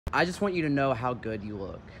I just want you to know how good you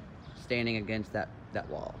look standing against that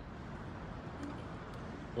wall.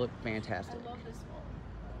 You look fantastic. I love this wall.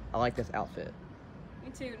 I like this outfit.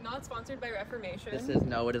 Me too. Not sponsored by Reformation. This is,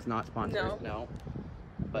 no, it is not sponsored. No. No.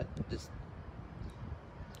 But just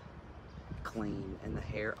clean, and the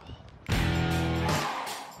hair. Oh.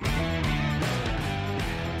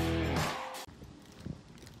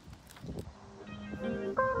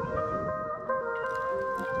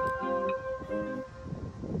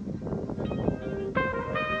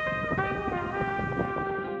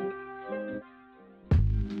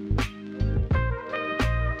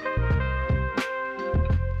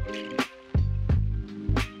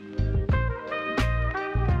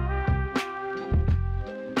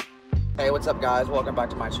 Hey, what's up guys? Welcome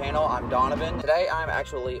back to my channel. I'm Donovan. Today I'm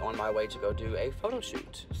actually on my way to go do a photo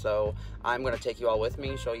shoot. So I'm gonna take you all with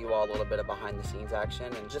me, show you all a little bit of behind the scenes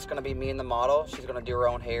action, and just gonna be me and the model. She's gonna do her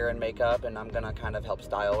own hair and makeup, and I'm gonna kind of help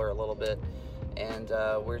style her a little bit. And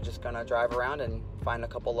we're just gonna drive around and find a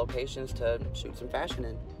couple locations to shoot some fashion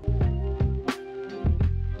in.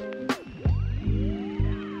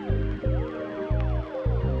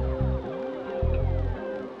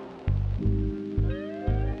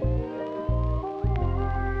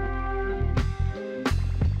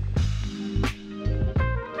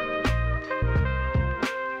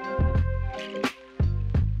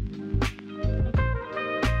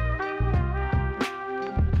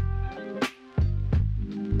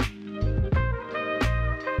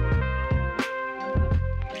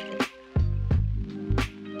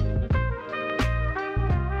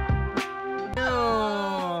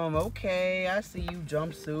 Okay, I see you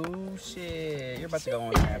jumpsuit. Shit, you're about to go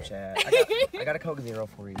on Snapchat. I got a Coke Zero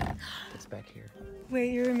for you. It's back here.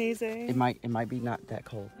 Wait, you're amazing. It might be not that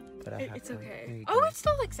cold, but I have it's to. okay. Oh, it's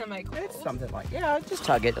still like semi-cold. It's something like, yeah, just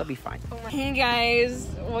chug it. It'll be fine. Oh hey guys,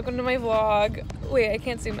 welcome to my vlog. Wait, I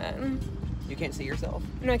can't zoom in. You can't see yourself?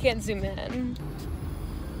 No, I can't zoom in.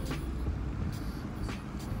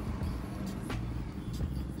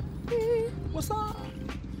 What's up?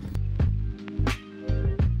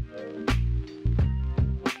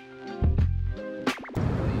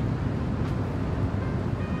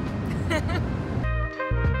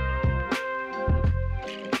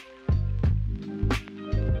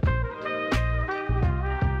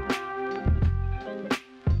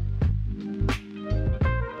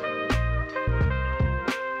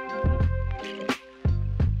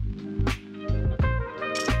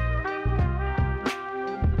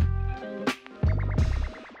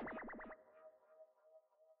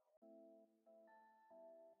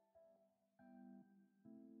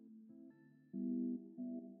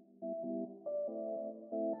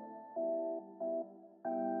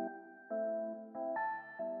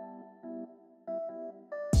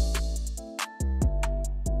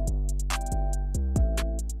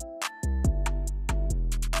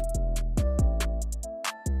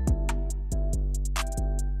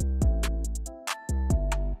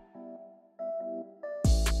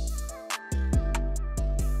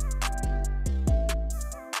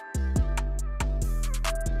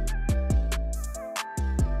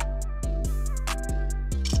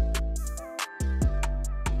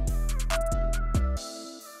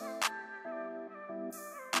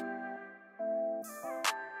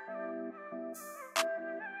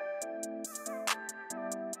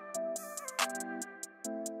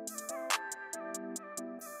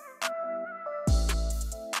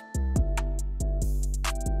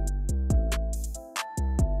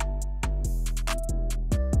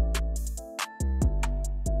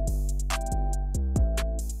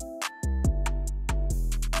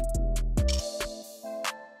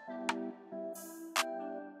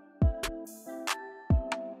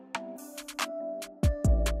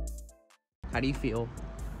 How do you feel?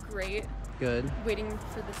 Great. Good. Waiting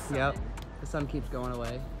for the sun. Yep. The sun keeps going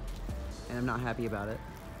away, and I'm not happy about it.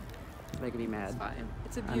 It's making me mad. It's fine.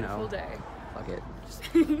 It's a beautiful day. Fuck it. Just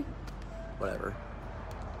whatever.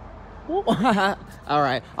 All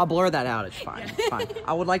right, I'll blur that out. It's fine. It's fine.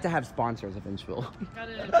 I would like to have sponsors eventually.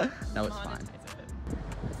 No, it's fine.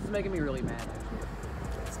 This is making me really mad. Actually.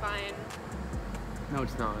 It's fine. No,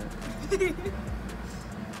 it's not.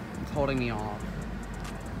 It's holding me off.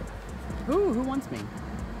 Who wants me?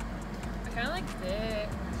 I kind of like this.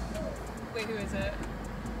 Wait, who is it?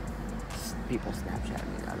 People Snapchat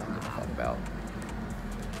me. I don't give a fuck about.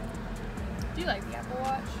 Do you like the Apple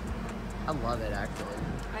Watch? I love it actually.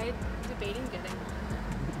 I'm debating getting one.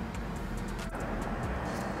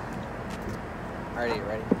 Alright, you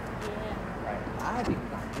ready? Yeah. Right. I haven't even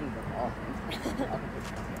got any of them off.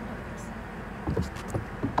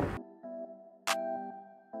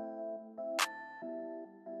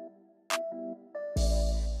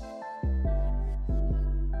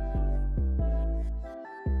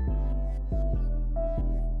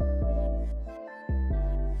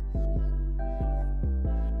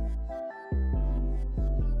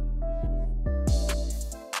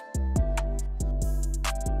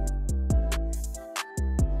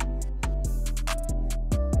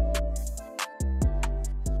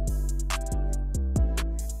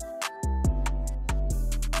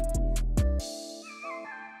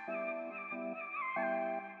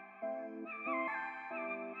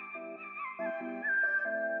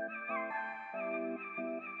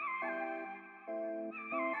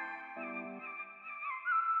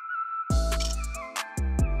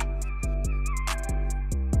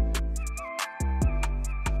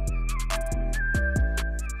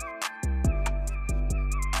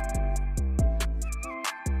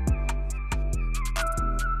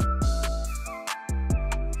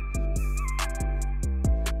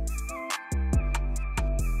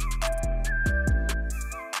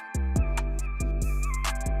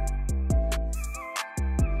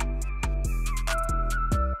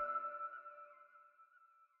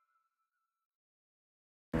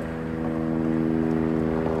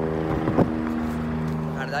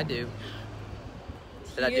 did I do?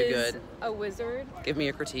 Did I do good? A wizard. Give me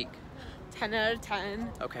a critique. 10 out of 10.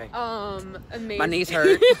 Okay. Amazing. My knees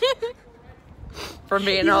hurt from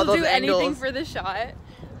being all those angles. He'll do anything for the shot.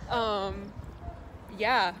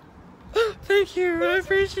 Yeah. Thank you. I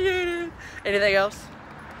appreciate it. Anything else?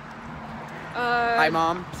 Hi,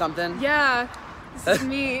 Mom. Something? Yeah. This is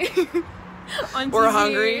me. On We're TV.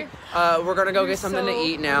 hungry. We're gonna go get something to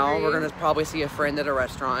eat now. Hungry. We're gonna probably see a friend at a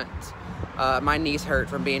restaurant. My knees hurt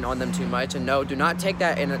from being on them too much, and no, do not take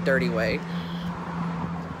that in a dirty way.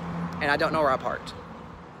 And I don't know where I parked,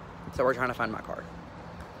 so we're trying to find my car.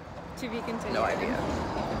 To be continued. No idea.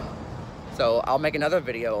 So I'll make another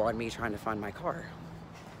video on me trying to find my car.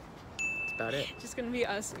 That's about it. Just gonna be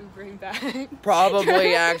us Ubering back.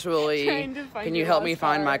 Probably, actually. Trying to find Can you your help me lost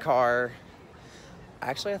find car. my car?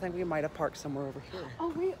 Actually, I think we might have parked somewhere over here.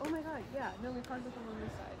 Oh wait, oh my god, yeah. No, we parked with them on this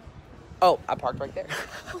side. Oh, I parked right there.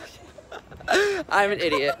 I'm an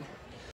idiot.